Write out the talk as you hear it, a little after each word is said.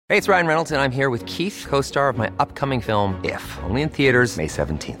Hey, it's Ryan Reynolds, and I'm here with Keith, co-star of my upcoming film, If, only in theaters May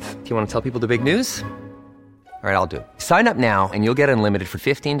 17th. Do you want to tell people the big news? All right, I'll do it. Sign up now and you'll get unlimited for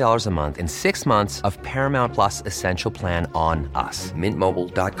 $15 a month and 6 months of Paramount Plus Essential Plan on us.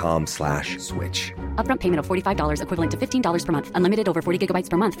 MintMobile.com/switch. Upfront payment of $45 equivalent to $15 per month. Unlimited over 40 gigabytes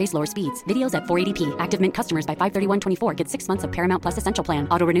per month. Face lower speeds. Videos at 480p. Active Mint customers by 531.24 get 6 months of Paramount Plus Essential Plan.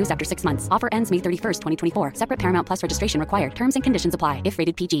 Auto renews after 6 months. Offer ends May 31st, 2024. Separate Paramount Plus registration required. Terms and conditions apply if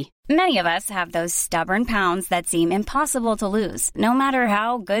rated PG. Many of us have those stubborn pounds that seem impossible to lose, no matter how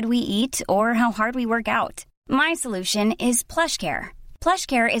good we eat or how hard we work out. My solution is PlushCare.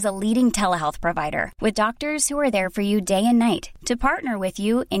 PlushCare is a leading telehealth provider with doctors who are there for you day and night to partner with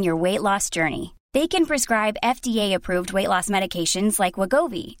you in your weight loss journey. They can prescribe FDA-approved weight loss medications like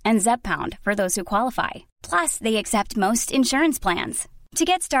Wegovy and Zepbound for those who qualify. Plus, they accept most insurance plans. To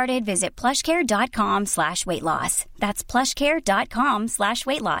get started, visit plushcare.com/weightloss. That's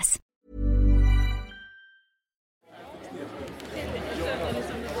plushcare.com/weightloss.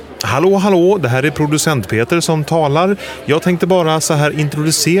 Hallå, det här är producent Peter som talar. Jag tänkte bara så här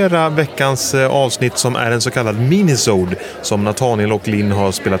introducera veckans avsnitt som är en så kallad minisode som Nathaniel och Linn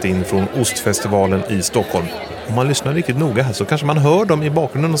har spelat in från Ostfestivalen i Stockholm. Om man lyssnar riktigt noga här så kanske man hör dem i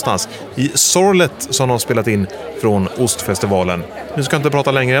bakgrunden någonstans i Sorlet som de har spelat in från Ostfestivalen. Nu ska jag inte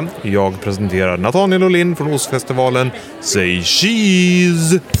prata längre. Jag presenterar Nathaniel och Linn från Ostfestivalen. Say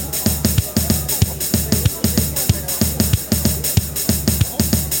cheese!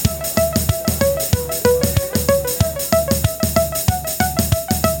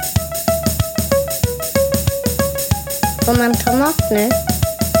 Får man ta mat nu?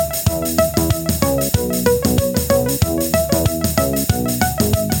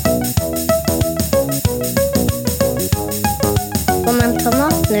 Får man ta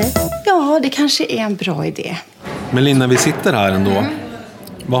mat nu? Ja, det kanske är en bra idé. Men Linn, när vi sitter här ändå,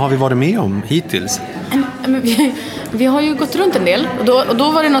 vad har vi varit med om hittills? Men vi har ju gått runt en del och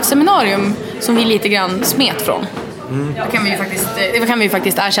då var det något seminarium som vi lite grann smet från. Det kan vi ju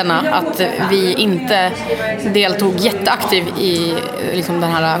faktiskt erkänna att vi inte deltog jätteaktiv i liksom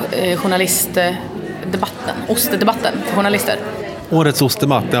den här ostdebatten för journalister. Årets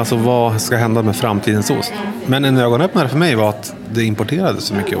ostdebatt är alltså vad ska hända med framtidens ost. Men en ögonöppnare för mig var att det importerades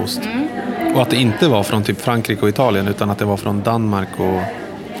så mycket ost. Och att det inte var från typ Frankrike och Italien utan att det var från Danmark och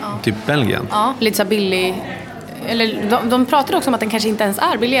typ Belgien. Ja, lite så billig. Eller de pratade också om att den kanske inte ens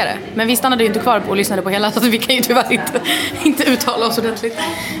är billigare. Men vi stannade ju inte kvar och lyssnade på hela, så vi kan ju tyvärr inte uttala oss ordentligt.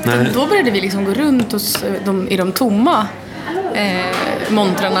 Då började vi liksom gå runt i de tomma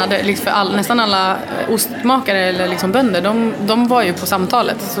montrarna. Liksom för nästan alla ostmakare eller liksom bönder, de var ju på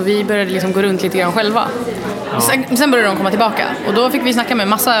samtalet. Så vi började liksom gå runt lite grann själva. Ja. Sen började de komma tillbaka. Och då fick vi snacka med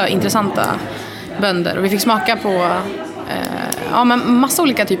massa intressanta bönder. Och vi fick smaka på men massa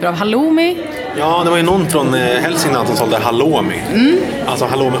olika typer av halloumi. Ja, det var ju någon från Hälsingland som sålde halloumi. Alltså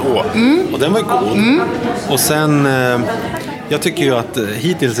halloumi H. Och den var ju god. Och sen, jag tycker ju att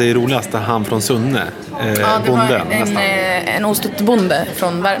hittills är det roligaste han från Sunne. Det var en ostbonde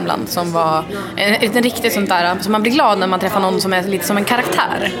från Värmland som var en riktigt sånt där, så man blir glad när man träffar någon som är lite som en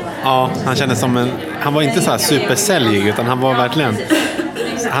karaktär. Ja, han kändes som han var inte så här supersäljig utan han var verkligen,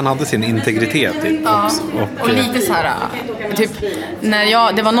 han hade sin integritet typ. Och lite så här typ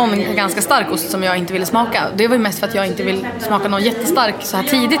det var någon ganska stark ost som jag inte ville smaka. Det var ju mest för att jag inte vill smaka någon jättestark så här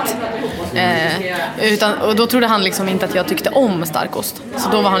tidigt. Och då trodde han liksom inte att jag tyckte om stark ost. Så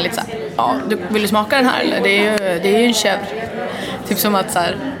då var han lite så här, vill du smaka den här eller? Det är ju en chèvre. Typ som att så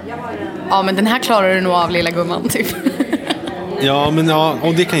här, men den här klarar du nog av, lilla gumman typ. Ja,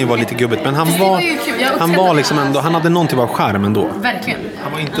 och det kan ju vara lite gubbigt. Men han var liksom ändå, han hade någon typ av charm ändå. Verkligen.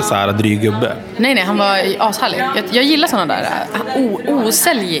 Han var inte så här dryg gubbe. Nej, han var ashärlig. Jag gillar sådana där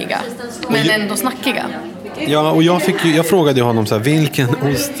osäljiga, men ändå snackiga. Ja, och jag frågade ju honom så här, vilken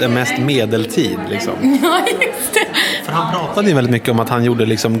ost är mest medeltid liksom. Ja, just det. För han pratade ju väldigt mycket om att han gjorde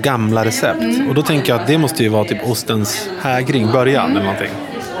liksom gamla recept. Och då tänker jag att det måste ju vara typ ostens hägring, början eller någonting.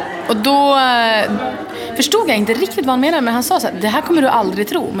 Och då förstod jag inte riktigt vad han menade, men han sa så här, det här kommer du aldrig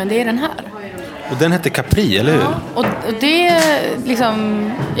tro, men det är den här. Och den hette Capri, eller hur? Och det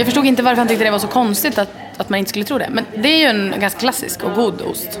liksom, jag förstod inte varför han tyckte det var så konstigt att man inte skulle tro det. Men det är ju en ganska klassisk och god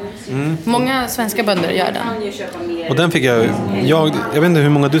ost. Många svenska bönder gör den. Och den fick jag vet inte hur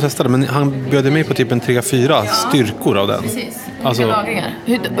många du testade, men han bjöd mig på typ en 3-4 styrkor av den. Precis, alltså,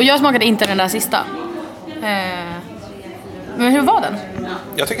 och jag smakade inte den där sista. Men hur var den?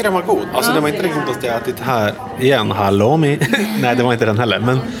 Jag tycker den var god. Alltså den var inte det godaste jag ätit här igen. Halloumi. Nej, det var inte den heller.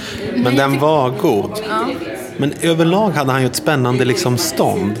 Men den var god. Ja. Men överlag hade han ju ett spännande liksom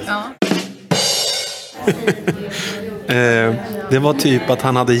stånd. Ja. Det var typ att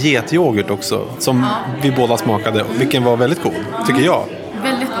han hade getyoghurt också. Som vi båda smakade. Vilken var väldigt god, tycker jag.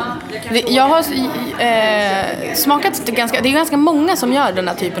 Väldigt god. Jag har smakat det är ganska många som gör den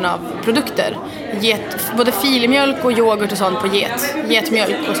här typen av produkter. Både filmjölk och yoghurt och sånt på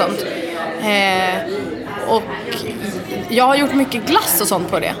getmjölk och sånt. Och jag har gjort mycket glass och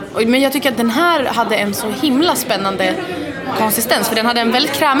sånt på det. Men jag tycker att den här hade en så himla spännande konsistens. För den hade en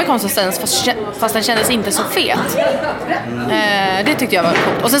väldigt krämig konsistens fast den kändes inte så fet. Det tyckte jag var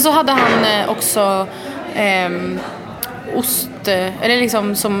coolt. Och sen så hade han också ost, eller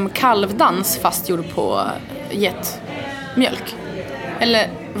liksom som kalvdans fast gjord på getmjölk. Eller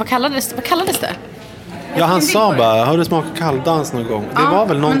vad kallades det? Ja, han sa bara, har du smakat kalvdans någon gång? Det var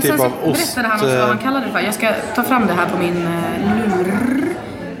väl någon typ av ost. Berättade han också vad han kallade det för. Jag ska ta fram det här på min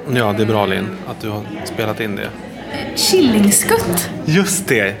lur. Ja, det är bra, Linn, att du har spelat in det. Killingskutt. Just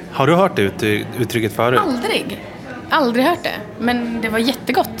det. Har du hört det uttrycket förut? Aldrig hört det. Men det var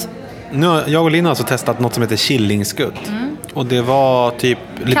jättegott. Nu har jag och Linn alltså testat något som heter killingskutt. Och det var typ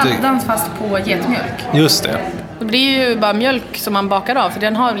lite... Kalvdans fast på getmjölk. Just det. Det är ju bara mjölk som man bakar av. För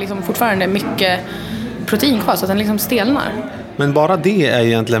den har liksom fortfarande mycket protein kvar så att den liksom stelnar. Men bara det är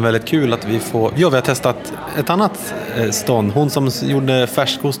egentligen väldigt kul att vi får... Ja, vi har testat ett annat stånd. Hon som gjorde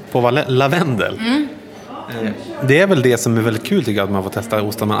färskost på lavendel. Det är väl det som är väldigt kul, tycker jag, att man får testa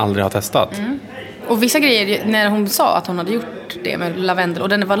ostar man aldrig har testat. Och vissa grejer, när hon sa att hon hade gjort det med lavendel och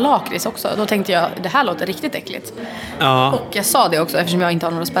den var lakrits också, då tänkte jag, det här låter riktigt äckligt. Ja. Och jag sa det också eftersom jag inte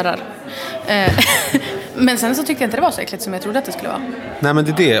har några spärrar. Men sen så tyckte jag inte det var så äckligt som jag trodde att det skulle vara. Nej, men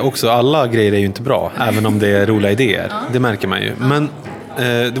det är det också. Alla grejer är ju inte bra, även om det är roliga idéer. Det märker man ju. Men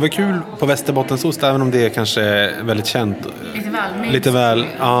det var kul på Västerbottensost, även om det är kanske väldigt känt. Lite väl.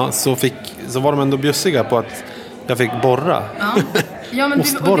 Ja, så var de ändå bjussiga på att jag fick borra. Ja, men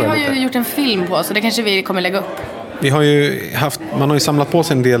och vi har ju gjort en film på, så det kanske vi kommer lägga upp. Vi har ju man har ju samlat på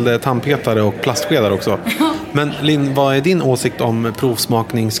sig en del tandpetare och plastskedar också. Men Linn, vad är din åsikt om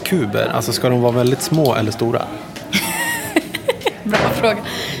provsmakningskuber? Alltså, ska de vara väldigt små eller stora? Bra fråga.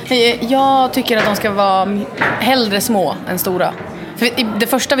 Jag tycker att de ska vara hellre små än stora. För det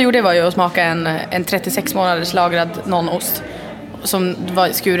första vi gjorde var ju att smaka en 36 månaders lagrad nonost som var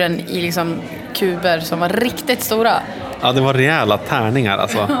skuren i liksom kuber som var riktigt stora. Ja, det var rejäla tärningar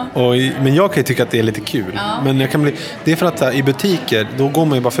alltså. Men jag kan ju tycka att det är lite kul. Men det är för att i butiker, då går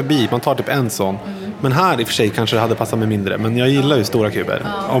man ju bara förbi. Man tar typ en sån. Men här i och för sig kanske det hade passat mig mindre. Men jag gillar ju stora kuber,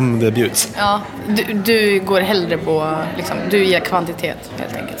 om det bjuds. Ja, du går hellre på, liksom, du ger kvantitet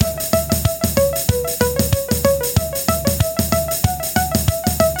helt enkelt.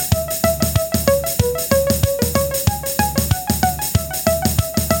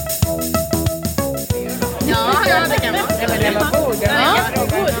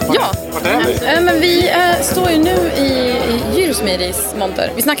 Men vi står ju nu i Djursmedis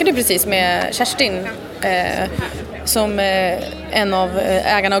monter. Vi snackade precis med Kerstin som en av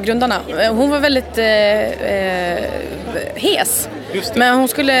ägarna och grundarna. Hon var väldigt hes. Men hon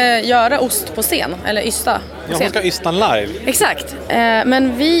skulle göra ost på scen, eller ysta. Ja, hon ska ysta live. Exakt.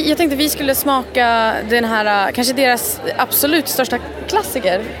 Men jag tänkte vi skulle smaka den här, kanske deras absolut största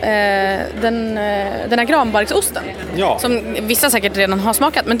klassiker. Den här granbarksosten. Ja. Som vissa säkert redan har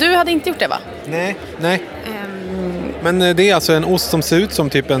smakat. Men du hade inte gjort det, va? Nej. Men det är alltså en ost som ser ut som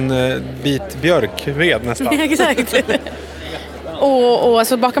typ en bit björkved nästan. Exakt. Och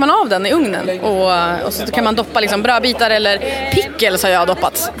så bakar man av den i ugnen och så kan man doppa liksom brödbitar eller pickles har jag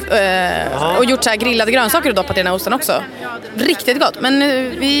doppat och gjort så här grillade grönsaker och doppat i den här osten också. Riktigt gott, men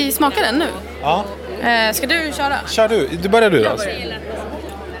vi smakar den nu. Ja. Ska du köra? Kör du, börjar du alltså.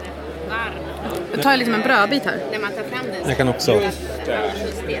 Jag tar liksom en brödbit här. Jag kan också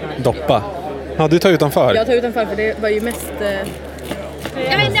doppa. Ja, du tar utanför. Jag tar utanför för det var ju mest...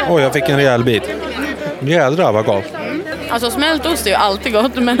 Oj, jag fick en rejäl bit. Jädrar vad gott. Alltså smältost är ju alltid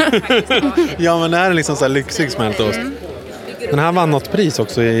gott, men... Ja, men det här är liksom så här lyxig smältost. Den här vann något pris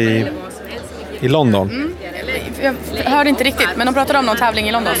också i London. Jag hörde inte riktigt, men de pratade om någon tävling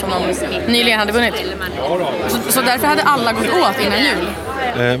i London som de nyligen hade vunnit. Så därför hade alla gått åt innan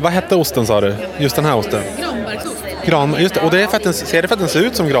jul. Vad hette osten, sa du? Just den här osten? Granbarksost. Just det. Och det är för att den ser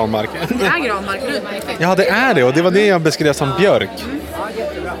ut som granbark. Det är granbark. Ja, det är det. Och det var det jag beskrev som björk.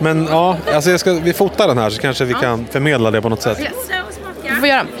 Men ja, alltså vi fotar den här så kanske vi kan förmedla det på något sätt. Yes. Vi får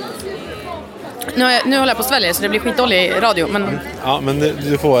göra. Nu håller jag på att svälja så det blir skitdålig radio. Men... Ja, men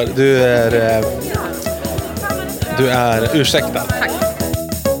du är ursäktad. Tack.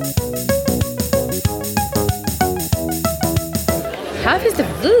 Här finns det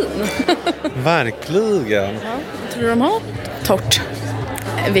vin. Verkligen. Ja, tror du de har torrt?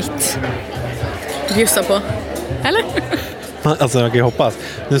 Vitt. Bjussa på. Eller? Alltså jag kan ju hoppas.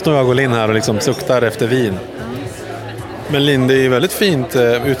 Nu står jag och Linn här och liksom suktar efter vin. Men Linn, det är ju väldigt fint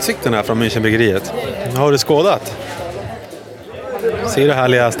utsikten här från Münchenbryggeriet. Har du skådat? Ser du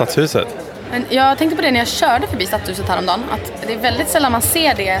härliga stadshuset? Men jag tänkte på det när jag körde förbi stadshuset häromdagen, att det är väldigt sällan man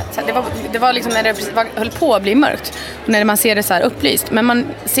ser det. Det var liksom när det höll på att bli mörkt, när man ser det så här upplyst. Men man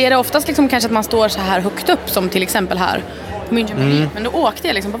ser det oftast liksom kanske att man står så här högt upp, som till exempel här på Münchenbryggeriet. Men då åkte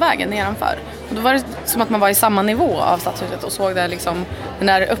jag liksom på vägen nedanför. Och då var det som att man var i samma nivå av stadshuset och såg det liksom, den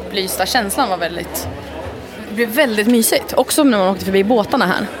där upplysta känslan var väldigt... Det blev väldigt mysigt. Också när man åkte förbi båtarna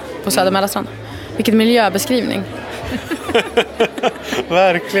här på Söder Mälarstrand. Vilket miljöbeskrivning.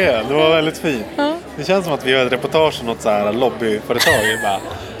 Verkligen, det var väldigt fint. Ja. Det känns som att vi gör ett reportage om något så här lobbyföretag bara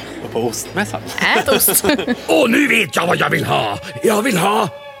på ostmässan. Ät ost. Och nu vet jag vad jag vill ha. Jag vill ha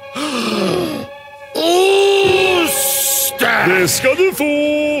ost! Det ska du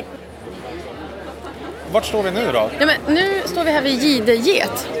få! Vart står vi nu då? Ja, men nu står vi här vid Gide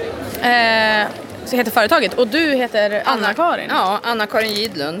Get. Så heter företaget. Och du heter Anna-Karin. Ja, Anna-Karin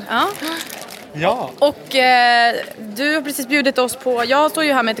Gidlund. Ja. Ja. Och du har precis bjudit oss på... Jag står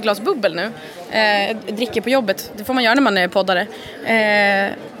ju här med ett glas bubbel nu. Dricker på jobbet. Det får man göra när man är poddare.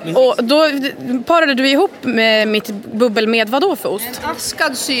 Och då parade du ihop med mitt bubbel med vad då för ost? En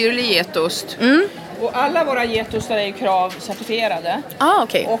askad syrlig getost. Och alla våra getostar är ju kravcertifierade.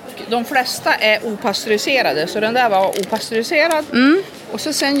 Okay. Och de flesta är opastöriserade. Så den där var opastöriserad. Och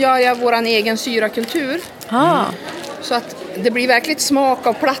så sen gör jag våran egen syrakultur. Så att det blir verkligt smak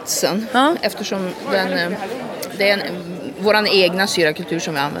av platsen. Eftersom det är våran egna syrakultur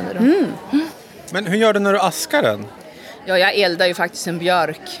som vi använder. Men hur gör du när du askar den? Ja, jag eldar ju faktiskt en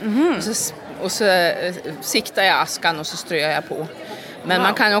björk. Och så siktar jag askan och så ströar jag på. Men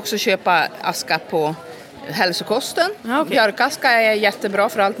man kan också köpa aska på hälsokosten. Björkaska är jättebra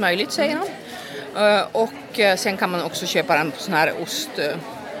för allt möjligt, säger de. Och sen kan man också köpa den på sån här ost...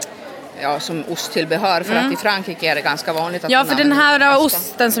 Ja, som osttillbehör, för att i Frankrike är det ganska vanligt att... Ja, för den här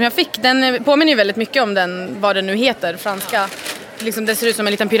osten som jag fick, den påminner ju väldigt mycket om den, vad den nu heter, franska. Liksom, det ser ut som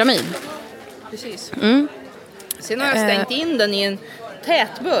en liten pyramid. Precis. Sen har jag stängt in den i en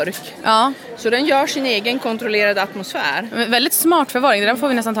tätburk. Så den gör sin egen kontrollerade atmosfär. Väldigt smart förvaring, den får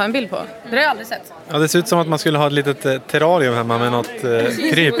vi nästan ta en bild på. Det har jag aldrig sett. Ja, det ser ut som att man skulle ha ett litet terrarium hemma med något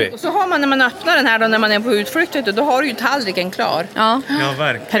kryp i. Och så har man, när man öppnar den här då, när man är på utflyktet, då har du ju tallriken klar. Ja,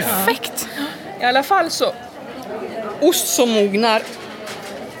 verkligen. Perfekt. I alla fall så, ost som mognar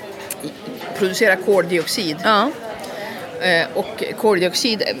producerar koldioxid. Och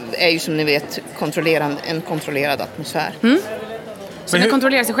koldioxid är ju som ni vet en kontrollerad atmosfär. Så den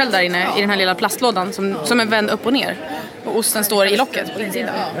kontrollerar sig själv där inne i den här lilla plastlådan som är vänd upp och ner. Och osten står i locket på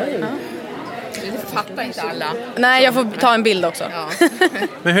insidan. Det fattar inte alla. Nej, jag får ta en bild också.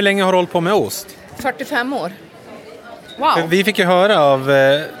 Men hur länge har du hållit på med ost? 45 år. Wow. För vi fick ju höra av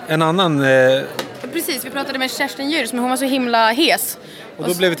en annan... Precis, vi pratade med Kerstin Djurs, men hon var så himla hes. Och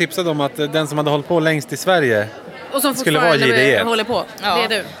då blev vi tipsade om att den som hade hållit på längst i Sverige och som skulle vara Gide Get. Håller på. Ja,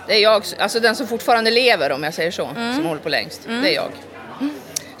 det är du. Det är jag, alltså den som fortfarande lever, om jag säger så, som håller på längst. Det är jag.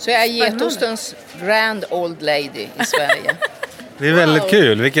 Så jag är getostens grand old lady i Sverige. Det är väldigt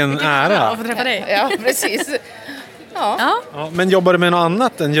kul, vilken ära. Att få träffa dig. Ja, precis. Ja, men jobbar du med något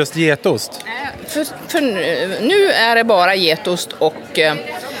annat än just getost? För nu är det bara getost och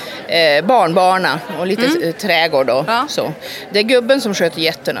barnbarna och lite trädgård då. Så. Det är gubben som sköter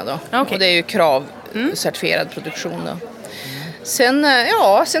getterna då. Och det är ju kravcertifierad produktion då. Sen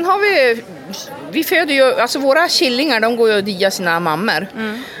har vi föder ju, alltså våra killingar, de går ju och diar sina mammor.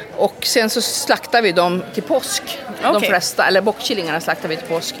 Och sen så slaktar vi dem till påsk. De flesta, eller bockkillingarna slaktar vi till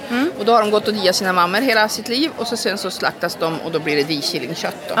påsk. Och då har de gått och diat sina mammor hela sitt liv. Och sen så slaktas de och då blir det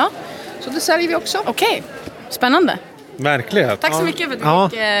dikillingkött då. Så det säljer vi också. Okej, spännande. Verkligen. Tack så mycket för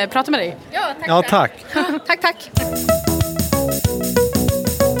att vi fick prata med dig. Ja, tack. Tack.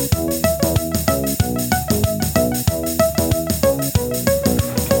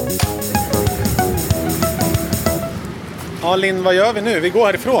 Ja, Linn, vad gör vi nu? Vi går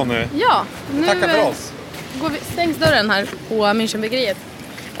härifrån nu. Ja, nu tackar för oss. Stängs dörren här på Münchenbryggeriet.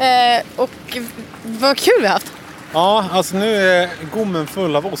 Och vad kul vi har haft. Ja, alltså nu är gommen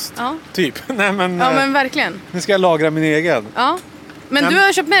full av ost. Typ. Nej, men, ja, men verkligen. Nu ska jag lagra min egen. Ja. Men du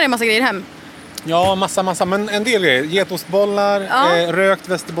har köpt med dig en massa grejer hem. Ja, massa. Men en del grejer. Getostbollar, rökt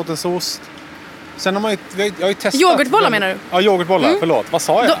västerbottensost. Sen har jag har ju testat... Yoghurtbollar menar du? Ja, yoghurtbollar. Förlåt. Vad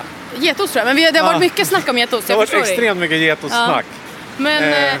sa jag? Getost tror jag. Men det har varit mycket snack om getost. Det har varit extremt mycket getostsnack. Men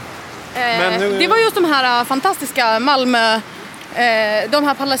nu... det var just de här fantastiska Malmö De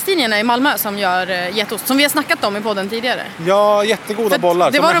här palestinierna i Malmö som gör getost, som vi har snackat om i podden tidigare. Ja, jättegoda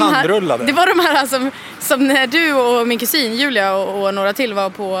bollar som är handrullade. Det var de här som när du och min kusin Julia och några till var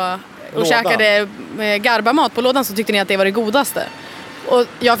på och käkade garbamat på lådan, så tyckte ni att det var det godaste. Och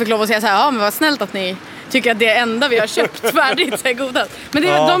jag fick lov att säga så här, ja men vad snällt att ni tycker att det enda vi har köpt färdigt är godast. Men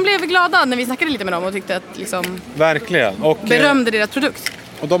de blev glada när vi snackade lite med dem och tyckte att liksom... Verkligen. Och berömde deras produkt.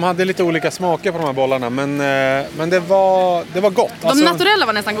 Och de hade lite olika smaker på de här bollarna, men det var gott. De naturella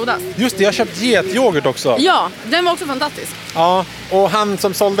var nästan godast. Just det, jag har köpt getyoghurt också. Ja, den var också fantastisk. Ja, och han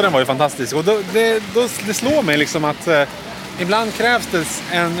som sålde den var ju fantastisk. Och det slår mig liksom att ibland krävs det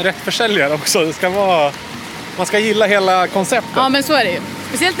en rätt försäljare också. Det ska vara, man ska gilla hela konceptet. Ja, men så är det ju.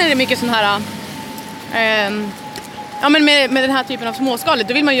 Speciellt när det är mycket sån här... ja, men med den här typen av småskaligt,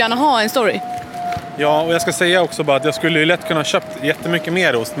 då vill man ju gärna ha en story. Ja, och jag ska säga också bara att jag skulle ju lätt kunna köpt jättemycket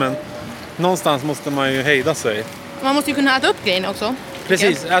mer ost, men någonstans måste man ju hejda sig. Man måste ju kunna äta upp grejen också.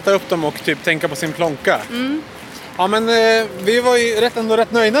 Precis, äta upp dem och typ tänka på sin plånka. Mm. Ja, men vi var ju ändå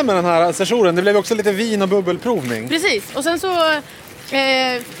rätt nöjda med den här sessionen. Det blev också lite vin- och bubbelprovning. Precis, och sen så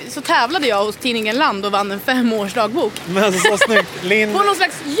tävlade jag hos tidningen Land och vann en 5-årsdagbok. Men så snyggt. På någon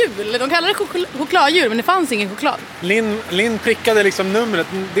slags jul. De kallar det chokladdjur, men det fanns ingen choklad. Linn prickade liksom numret,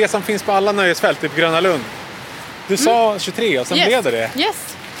 det som finns på alla nöjesfält, typ Gröna Lund. Du sa 23 och sen blev det.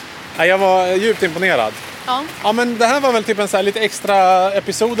 Yes. Ja, jag var djupt imponerad. Ja. Ja, men det här var väl typ en så här lite extra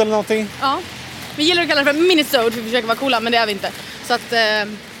episod eller någonting. Ja. Vi gillar att kalla det för minisode, för vi försöker vara coola, men det är vi inte. Så att...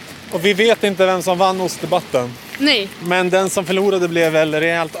 Och vi vet inte vem som vann ostdebatten. Nej. Men den som förlorade blev väl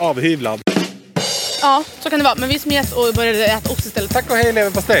rejält avhyvlad. Ja, så kan det vara. Men vi smet och började äta ost istället. Tack och hej,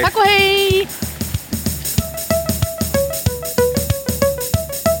 leverpastej. Tack och hej!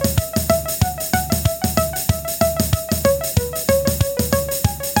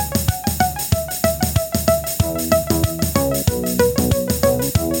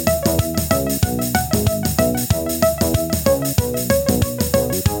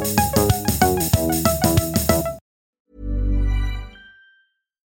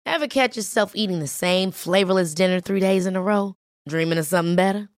 Ever catch yourself eating the same flavorless dinner 3 days in a row? Dreaming of something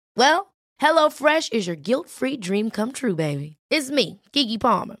better? Well, HelloFresh is your guilt-free dream come true, baby. It's me, Keke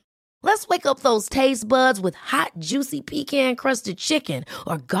Palmer. Let's wake up those taste buds with hot, juicy pecan-crusted chicken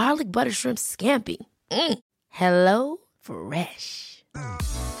or garlic butter shrimp scampi. Hello Fresh.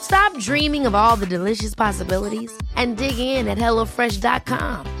 Stop dreaming of all the delicious possibilities and dig in at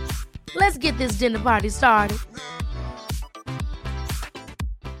HelloFresh.com. Let's get this dinner party started.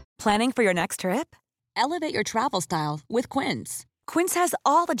 Planning for your next trip? Elevate your travel style with Quince. Quince has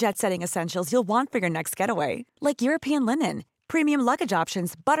all the jet-setting essentials you'll want for your next getaway, like European linen, premium luggage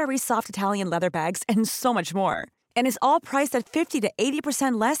options, buttery soft Italian leather bags, and so much more. And is all priced at 50 to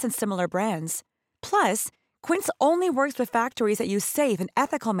 80% less than similar brands. Plus, Quince only works with factories that use safe and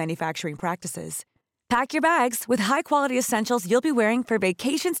ethical manufacturing practices. Pack your bags with high-quality essentials you'll be wearing for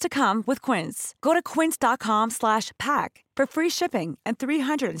vacations to come with Quince. Go to quince.com/pack for free shipping and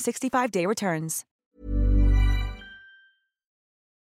 365-day returns.